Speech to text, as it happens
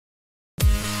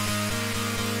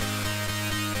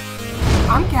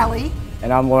I'm Kelly.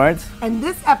 And I'm Lawrence. And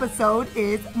this episode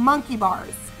is monkey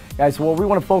bars. Guys, what we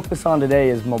want to focus on today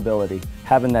is mobility.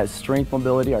 Having that strength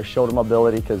mobility, our shoulder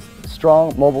mobility, because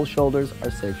strong, mobile shoulders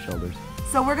are safe shoulders.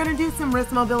 So we're going to do some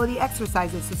wrist mobility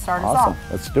exercises to start us Awesome.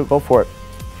 off. Let's go for it.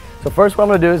 So first what I'm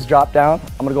going to do is drop down.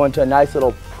 I'm going to go into a nice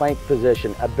little plank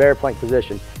position, a bear plank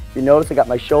position. If you notice, I got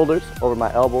my shoulders over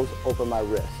my elbows, over my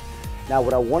wrists. Now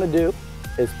what I want to do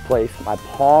is place my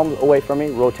palms away from me,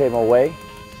 rotate them away,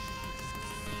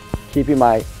 keeping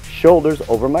my shoulders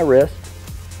over my wrist,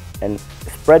 and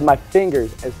spread my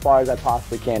fingers as far as I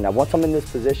possibly can. Now once I'm in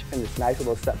this position, in this nice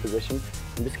little set position,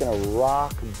 I'm just going to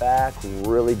rock back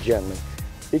really gently.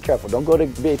 Be careful, don't go to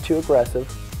be too aggressive.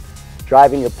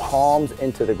 Driving your palms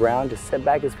into the ground, just sit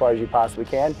back as far as you possibly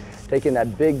can, taking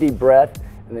that big deep breath,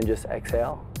 and then just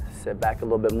exhale. Sit back a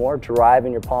little bit more,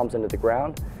 driving your palms into the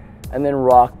ground, and then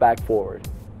rock back forward.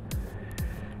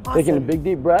 Awesome. Taking a big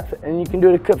deep breath, and you can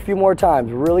do it a few more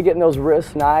times. Really getting those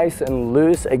wrists nice and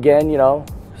loose. Again, you know,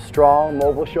 strong,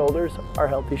 mobile shoulders are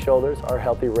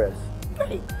healthy wrists.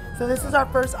 Great. So this is our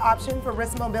first option for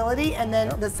wrist mobility, and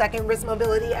then the second wrist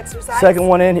mobility exercise. Second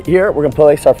one in here, we're gonna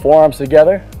place our forearms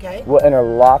together. Okay. We'll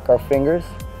interlock our fingers,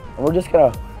 and we're just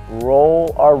gonna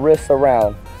roll our wrists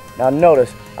around. Now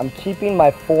notice, I'm keeping my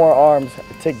forearms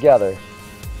together.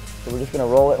 So we're just gonna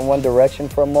roll it in one direction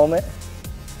for a moment,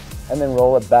 and then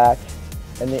roll it back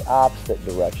in the opposite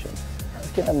direction.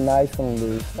 Just get them nice and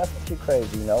loose, nothing too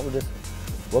crazy, you know, we're just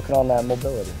working on that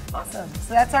mobility. Awesome.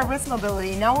 So that's our wrist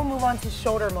mobility. Now we'll move on to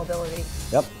shoulder mobility.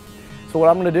 Yep. So what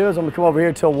I'm gonna do is I'm gonna come over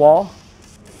here to a wall,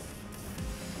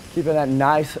 keeping that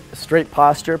nice straight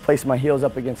posture, placing my heels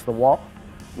up against the wall.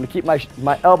 I'm gonna keep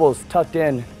my elbows tucked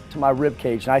in to my rib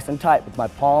cage, nice and tight with my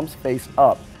palms face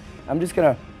up. I'm just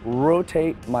gonna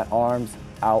rotate my arms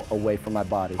out away from my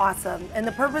body. Awesome. And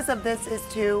the purpose of this is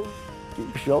to keep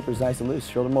your shoulders nice and loose,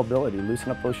 shoulder mobility.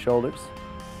 Loosen up those shoulders.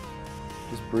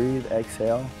 Just breathe,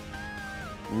 exhale.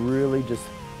 Really just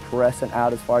pressing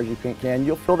out as far as you can.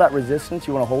 You'll feel that resistance.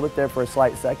 You want to hold it there for a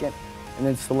slight second and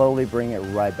then slowly bring it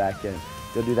right back in.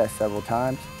 You'll do that several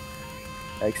times.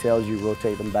 Exhale as you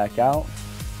rotate them back out.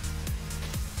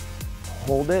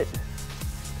 Hold it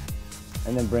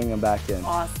and then bring them back in.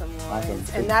 Awesome, Lawrence.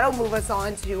 Awesome. And that'll move us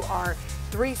on to our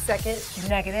 3-second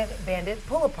negative banded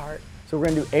pull apart. So we're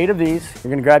gonna do 8 of these.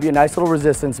 You're gonna grab you a nice little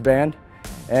resistance band.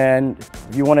 And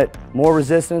if you want it more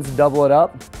resistance, double it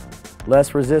up.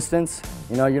 Less resistance,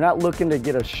 you know, you're not looking to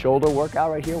get a shoulder workout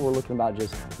right here. We're looking about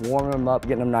just warming them up,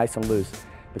 getting them nice and loose.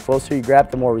 The closer you grab,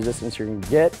 the more resistance you're gonna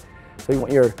get. So you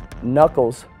want your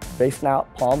knuckles facing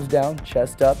out, palms down,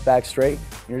 chest up, back straight.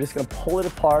 You're just gonna pull it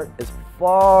apart as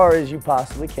far as you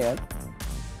possibly can.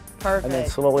 Perfect. And then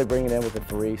slowly bring it in with a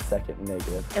 3-second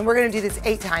negative. And we're gonna do this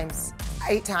 8 times.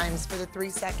 8 times for the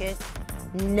 3-second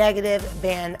negative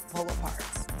band pull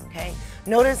aparts, okay?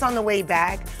 Notice on the way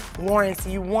back, Lawrence,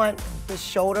 you want the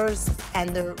shoulders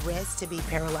and the wrists to be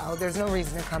parallel. There's no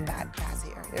reason to come back past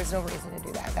here. There's no reason to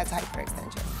do that. That's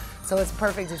hyperextension. So it's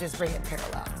perfect to just bring it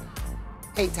parallel.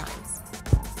 8 times.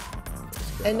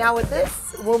 And now with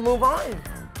this, we'll move on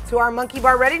to our monkey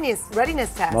bar readiness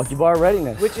test. Monkey bar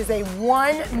readiness. Which is a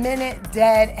 1-minute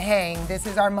dead hang. This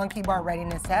is our monkey bar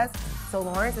readiness test. So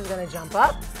Lawrence is gonna jump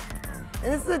up.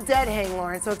 And this is a dead hang,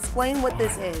 Lawrence, so explain what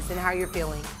this is and how you're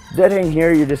feeling. Dead hang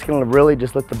here, you're just gonna really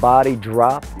just let the body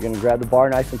drop. You're gonna grab the bar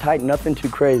nice and tight, nothing too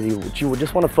crazy. What you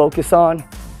just wanna focus on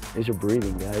is your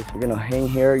breathing, guys. You're gonna hang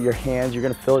here, your hands, you're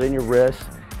gonna feel it in your wrists,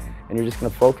 and you're just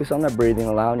gonna focus on that breathing,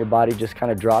 allowing your body just kind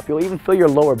of drop. You'll even feel your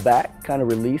lower back kind of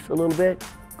release a little bit.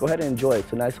 Go ahead and enjoy it,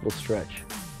 it's a nice little stretch.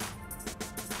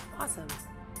 Awesome.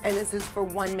 And this is for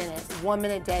 1 minute,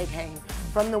 1-minute dead hang.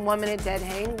 From the 1-minute dead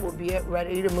hang, we'll be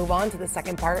ready to move on to the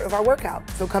second part of our workout.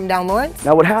 So come down, Lawrence.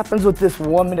 Now what happens with this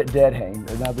 1-minute dead hang,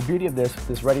 now the beauty of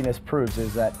this readiness proves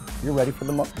is that you're ready for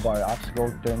the monkey bar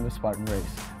obstacle during the Spartan race.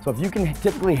 So if you can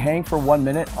typically hang for 1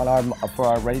 minute for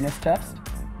our readiness test,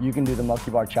 you can do the monkey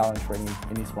bar challenge for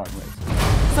any Spartan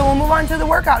race. So we'll move on to the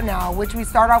workout now, which we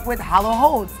start off with hollow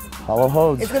holds. Hollow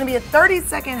holds. It's gonna be a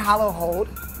 30-second hollow hold,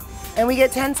 and we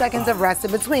get 10 seconds of rest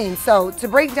in between. So to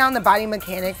break down the body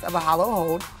mechanics of a hollow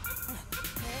hold,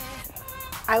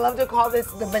 I love to call this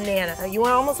the banana. You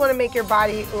almost want to make your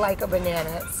body like a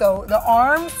banana. So the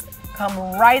arms come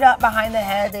right up behind the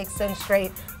head, they extend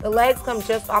straight. The legs come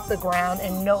just off the ground,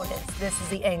 and notice, this is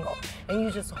the angle. And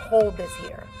you just hold this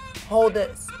here. Hold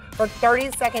this. For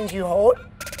 30 seconds you hold.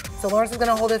 So Lawrence is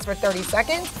gonna hold this for 30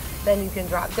 seconds. Then you can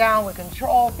drop down with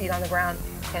control, feet on the ground,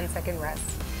 10-second rest.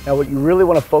 Now what you really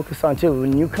want to focus on too,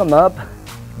 when you come up,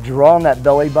 draw on that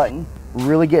belly button,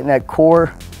 really getting that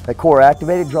core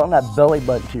activated, draw on that belly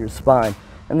button to your spine,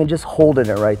 and then just holding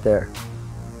it right there.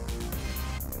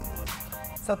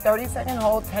 So 30-second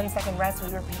hold, 10-second rest.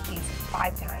 We repeat these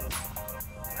 5 times.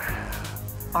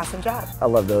 Awesome job. I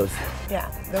love those.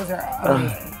 Yeah, those are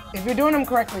amazing. If you're doing them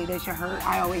correctly, they should hurt.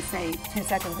 I always say 2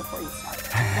 seconds before you start.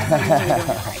 That's how you're really doing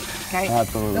it right, okay?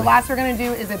 Absolutely. The last we're gonna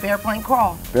do is a bear plank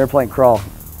crawl. Bear plank crawl.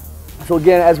 So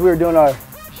again, as we were doing our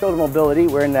shoulder mobility,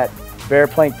 we're in that bear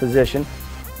plank position,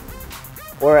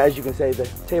 or as you can say, the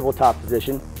tabletop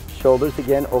position. Shoulders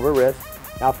again over wrist.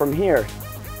 Now from here,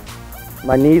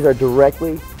 my knees are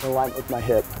directly in alignment with my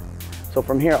hip. So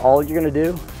from here, all you're gonna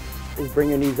do is bring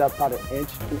your knees up about an inch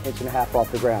and a half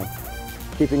off the ground.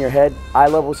 Keeping your head eye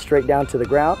level straight down to the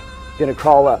ground. You're gonna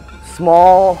crawl up.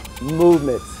 Small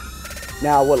movements.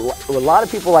 Now what a lot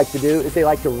of people like to do is they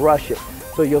like to rush it.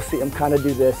 So you'll see them kind of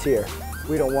do this here.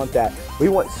 We don't want that. We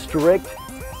want strict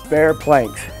bear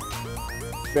planks,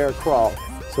 bear crawl.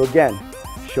 So again,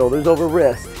 shoulders over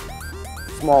wrist,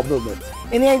 small movements.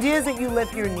 And the idea is that you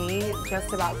lift your knee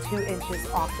just about 2 inches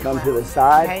off the ground. Come to the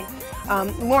side.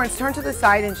 Okay? Lawrence, turn to the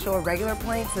side and show a regular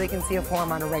plank so they can see a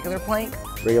form on a regular plank.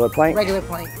 Regular plank? Regular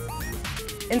plank.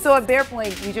 And so a bear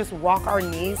plank, we just walk our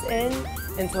knees in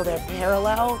until they're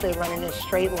parallel. They run in a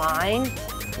straight line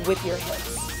with your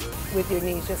hips, with your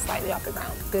knees just slightly off the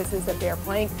ground. This is a bear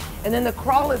plank. And then the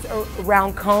crawl is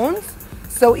around cones.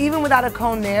 So even without a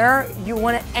cone there, you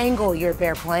want to angle your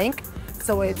bear plank.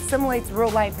 So it simulates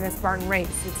real life in a Spartan race.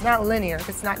 It's not linear,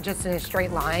 it's not just in a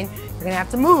straight line. You're gonna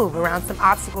have to move around some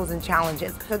obstacles and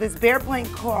challenges. So this bear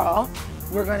plank crawl,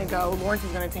 we're gonna go, Lawrence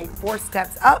is gonna take 4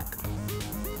 steps up,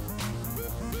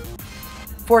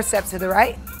 4 steps to the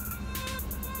right.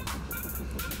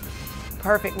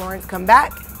 Perfect, Lawrence, come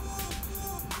back.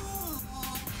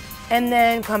 And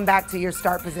then come back to your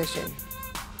start position.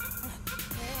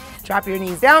 Drop your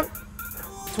knees down,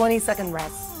 20-second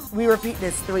rest. We repeat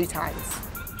this 3 times.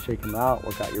 Shake them out,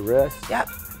 work out your wrist. Yep,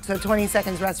 so 20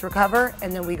 seconds rest, recover,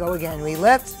 and then we go again. We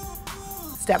lift,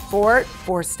 step forward,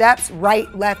 4 steps,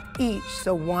 right, left each.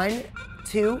 So 1,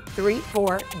 2, 3,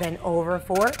 4, then over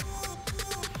 4,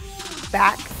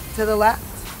 back to the left,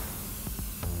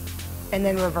 and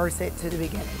then reverse it to the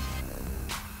beginning.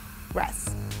 Rest.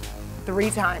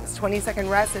 3 times, 20-second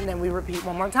rest, and then we repeat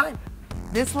 1 more time.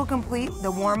 This will complete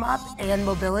the warm-up and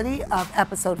mobility of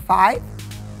episode 5.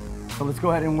 So let's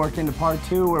go ahead and work into part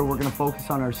 2 where we're gonna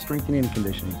focus on our strengthening and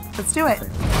conditioning. Let's do it.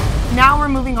 Now we're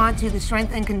moving on to the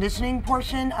strength and conditioning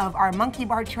portion of our monkey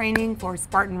bar training for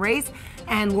Spartan race.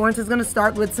 And Lawrence is gonna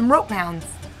start with some rope pounds.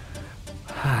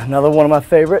 Another one of my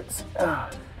favorites. So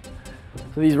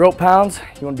these rope pounds,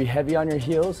 you wanna be heavy on your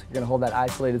heels. You're gonna hold that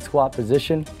isolated squat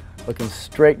position, looking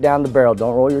straight down the barrel.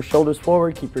 Don't roll your shoulders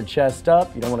forward, keep your chest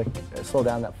up. You don't want to slow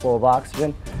down that flow of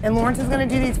oxygen. And Lawrence is going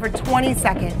to do these for 20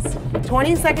 seconds.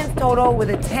 20 seconds total with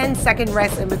a 10-second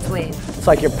rest in between. It's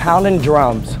like you're pounding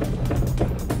drums.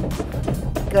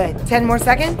 Good. 10 more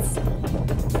seconds.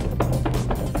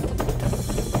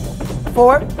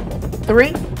 4,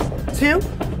 3, 2,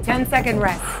 10-second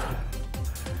rest.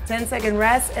 10-second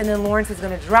rest, and then Lawrence is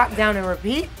going to drop down and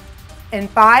repeat in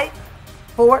 5,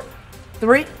 4,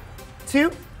 3,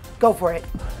 2, go for it.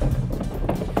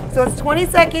 So it's 20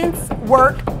 seconds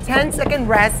work, 10-second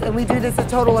rest, and we do this a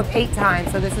total of 8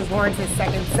 times. So this is Lawrence's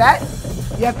second set.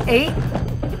 You have 8.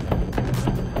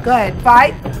 Good.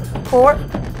 5, 4,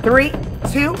 3, 2,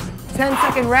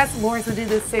 10-second rest. Lawrence will do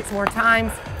this 6 more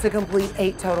times to complete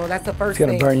 8 total. That's the first thing.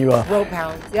 It's gonna burn you up. Rope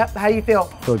pounds. Yep. How do you feel?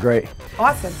 Feel great.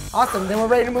 Awesome. Awesome. Then we're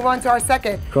ready to move on to our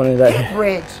second. Going into that hip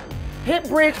bridge. Hip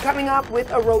bridge coming up with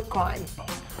a rope climb.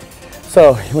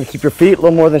 So you want to keep your feet a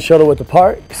little more than shoulder width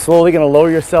apart. You're slowly going to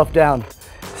lower yourself down.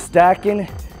 Stacking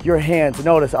your hands.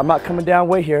 Notice I'm not coming down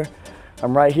way here.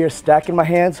 I'm right here stacking my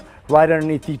hands right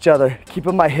underneath each other.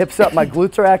 Keeping my hips up. My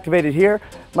glutes are activated here.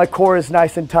 My core is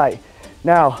nice and tight.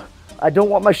 Now, I don't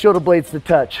want my shoulder blades to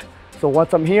touch. So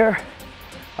once I'm here,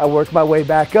 I work my way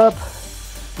back up.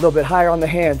 A little bit higher on the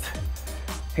hands.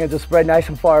 Hands will spread nice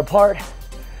and far apart.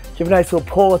 Give a nice little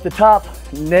pull at the top.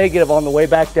 Negative on the way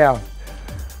back down.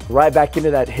 Right back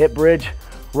into that hip bridge,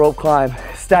 rope climb.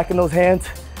 Stacking those hands,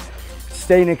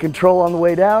 staying in control on the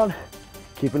way down,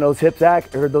 keeping those hips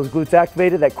those glutes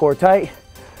activated, that core tight,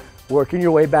 working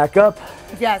your way back up.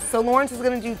 Yes, so Lawrence is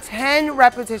gonna do 10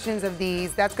 repetitions of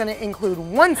these. That's gonna include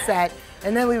 1 set,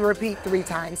 and then we repeat 3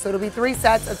 times. So it'll be 3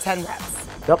 sets of 10 reps.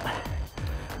 Yep.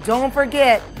 Don't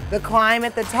forget the climb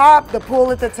at the top, the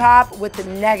pull at the top with the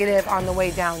negative on the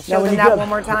way down. Show them that one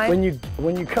more time.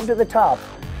 When you come to the top,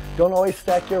 don't always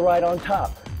stack your right on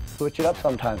top. Switch it up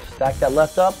sometimes. Stack that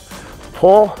left up,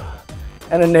 pull,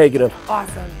 and a negative.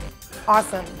 Awesome,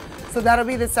 awesome. So that'll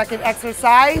be the second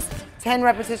exercise. 10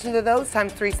 repetitions of those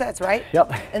times 3 sets, right?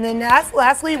 Yep. And then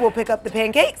lastly, we'll pick up the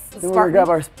pancakes. Then we're gonna grab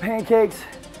our pancakes,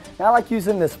 Now I like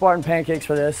using the Spartan pancakes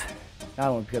for this, not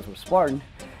only because we're Spartan,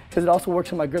 because it also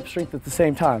works on my grip strength at the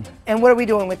same time. And what are we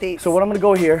doing with these? So what I'm gonna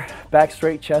go here, back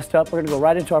straight, chest up, we're gonna go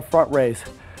right into our front raise.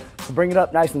 So bring it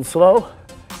up nice and slow,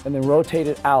 and then rotate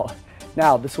it out.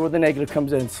 Now, this is where the negative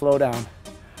comes in, slow down.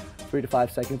 3 to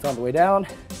 5 seconds on the way down,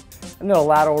 and then a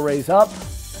lateral raise up,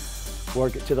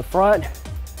 work it to the front,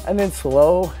 and then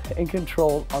slow and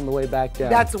controlled on the way back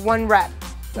down. That's 1 rep.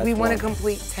 We want to one.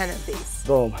 complete 10 of these.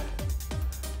 Boom,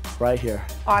 right here.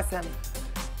 Awesome.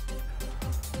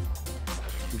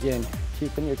 Again,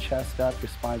 keeping your chest up, your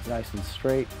spine's nice and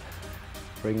straight.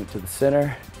 Bring it to the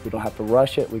center. We don't have to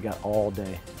rush it, we got all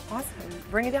day. Awesome,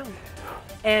 bring it down.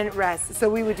 And rest. So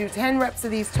we would do 10 reps of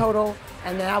these total,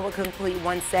 and then I would complete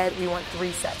 1 set. We want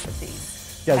 3 sets of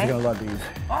these. You guys are gonna love these.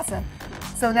 Awesome.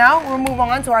 So now we'll move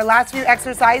on to our last few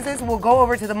exercises. We'll go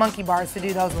over to the monkey bars to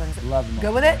do those ones. Love them.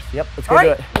 Good with it? Yep, let's go do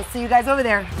it. We'll see you guys over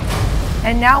there.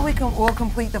 And now we'll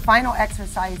complete the final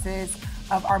exercises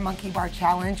of our monkey bar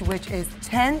challenge, which is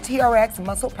 10 TRX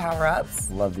muscle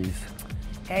power-ups. Love these.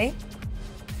 Okay?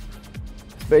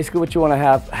 Basically what you want to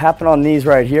have happen on these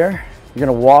right here, you're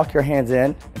going to walk your hands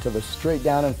in until they're straight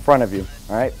down in front of you.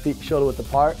 All right, feet shoulder width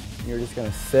apart, and you're just going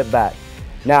to sit back.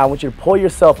 Now I want you to pull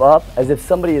yourself up as if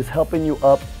somebody is helping you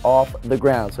up off the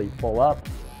ground. So you pull up,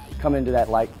 come into that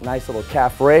like nice little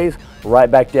calf raise,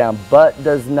 right back down. Butt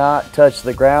does not touch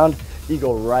the ground. You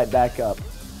go right back up.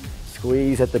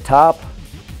 Squeeze at the top.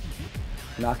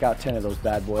 Knock out 10 of those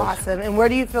bad boys. Awesome. And where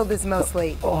do you feel this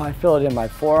mostly? Oh, I feel it in my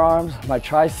forearms, my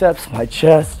triceps, my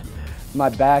chest, my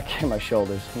back, and my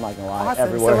shoulders. I'm not gonna lie, Awesome.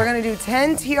 everywhere. So we're gonna do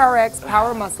 10 TRX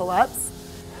power muscle ups.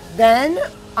 Then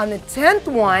on the 10th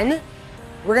one,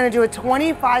 we're gonna do a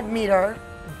 25-meter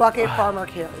bucket farmer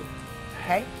carry.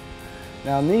 Okay?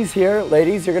 Now in these here,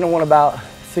 ladies, you're gonna want about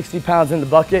 60 pounds in the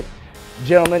bucket.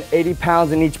 Gentlemen, 80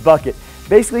 pounds in each bucket.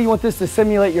 Basically, you want this to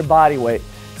simulate your body weight.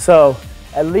 So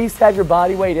at least have your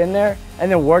body weight in there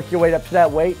and then work your way up to that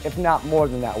weight, if not more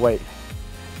than that weight.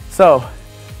 So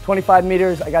 25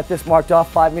 meters, I got this marked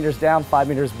off, 5 meters down, 5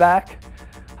 meters back.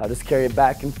 I'll just carry it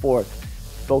back and forth.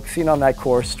 Focusing on that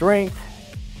core strength,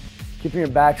 keeping your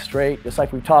back straight, just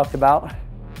like we talked about.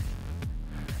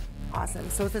 Awesome.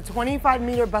 So it's a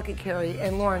 25-meter bucket carry.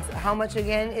 And Lawrence, how much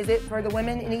again is it for the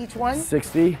women in each one?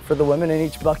 60 for the women in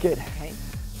each bucket. Okay.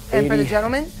 And for the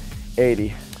gentlemen?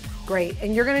 80. Great.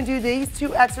 And you're going to do these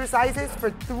 2 exercises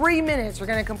for 3 minutes. You're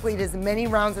going to complete as many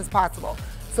rounds as possible.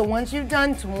 So once you've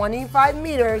done 25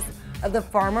 meters of the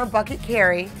farmer bucket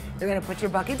carry, you're going to put your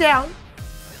bucket down.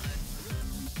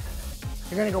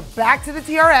 You're going to go back to the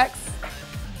TRX.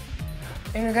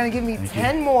 And you're going to give me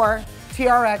 10 more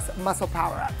TRX muscle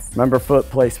power-ups. Remember foot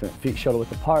placement, feet shoulder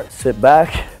width apart, sit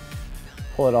back,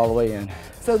 pull it all the way in.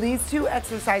 So these 2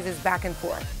 exercises back and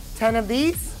forth. 10 of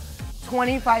these,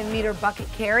 25-meter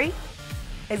bucket carry,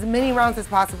 as many rounds as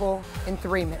possible in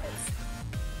 3 minutes.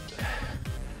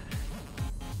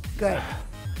 Good.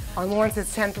 On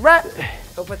Lawrence's 10th rep,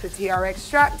 he'll put the TRX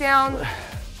strap down,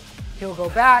 he'll go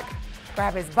back,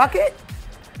 grab his bucket,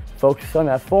 Focus on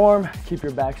that form, keep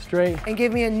your back straight. and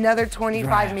give me another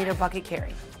 25-meter bucket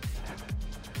carry.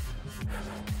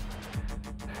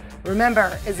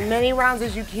 Remember, as many rounds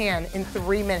as you can in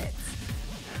 3 minutes.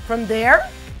 From there,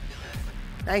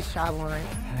 nice job, Lawrence.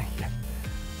 Thank you.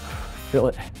 Feel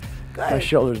it. Good. My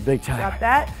shoulders big time. Drop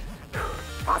that.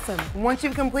 Awesome. Once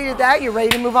you've completed that, you're ready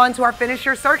to move on to our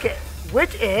finisher circuit,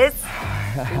 which is,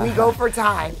 we go for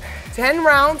time. 10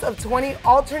 rounds of 20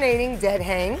 alternating dead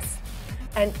hangs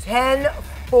and 10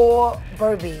 full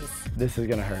burpees. This is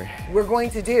gonna hurt. We're going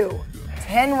to do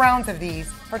 10 rounds of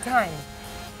these for time.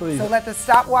 Please. So let the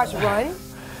stopwatch run.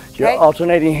 Your Okay?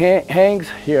 alternating hangs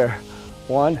here.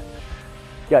 1, you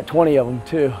got 20 of them.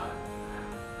 2,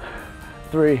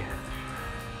 3,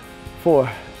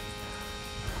 4,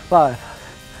 5,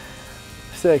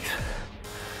 6,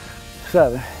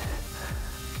 7,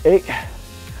 8,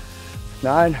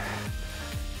 9,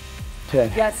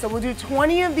 10. Yes, so we'll do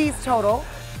 20 of these total.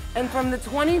 And from the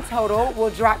 20 total, we'll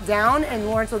drop down and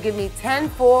Lawrence will give me 10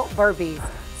 full burpees.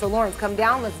 So Lawrence, come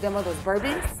down, let's demo those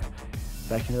burpees.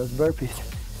 Back into those burpees.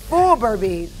 Full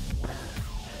burpees.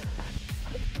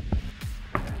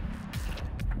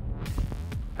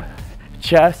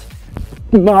 Chest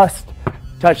must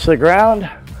touch the ground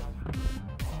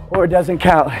or it doesn't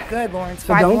count. Good, Lawrence.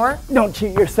 So 5 more. Don't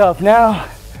cheat yourself now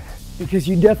because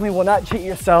you definitely will not cheat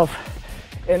yourself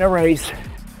in a race.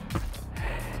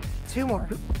 2 more.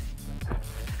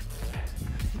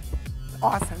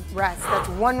 Awesome. Rest. That's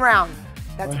 1 round.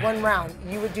 That's 1 round.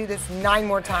 You would do this 9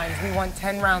 more times. We want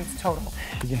 10 rounds total.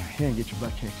 You're gonna get your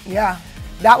butt kicked. Yeah.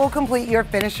 That will complete your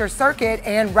finisher circuit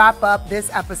and wrap up this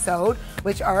episode,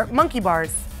 which are monkey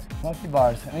bars. monkey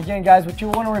bars. And again, guys, what you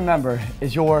want to remember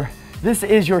is this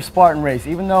is your Spartan race.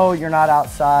 Even though you're not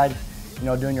outside, you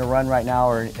know, doing your run right now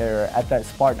or at that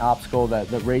Spartan obstacle,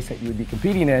 the race that you would be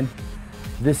competing in,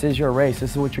 this is your race.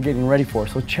 This is what you're getting ready for.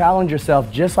 So challenge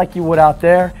yourself just like you would out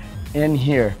there in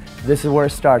here. This is where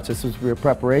it starts. This is your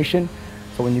preparation.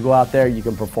 So when you go out there, you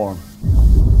can perform.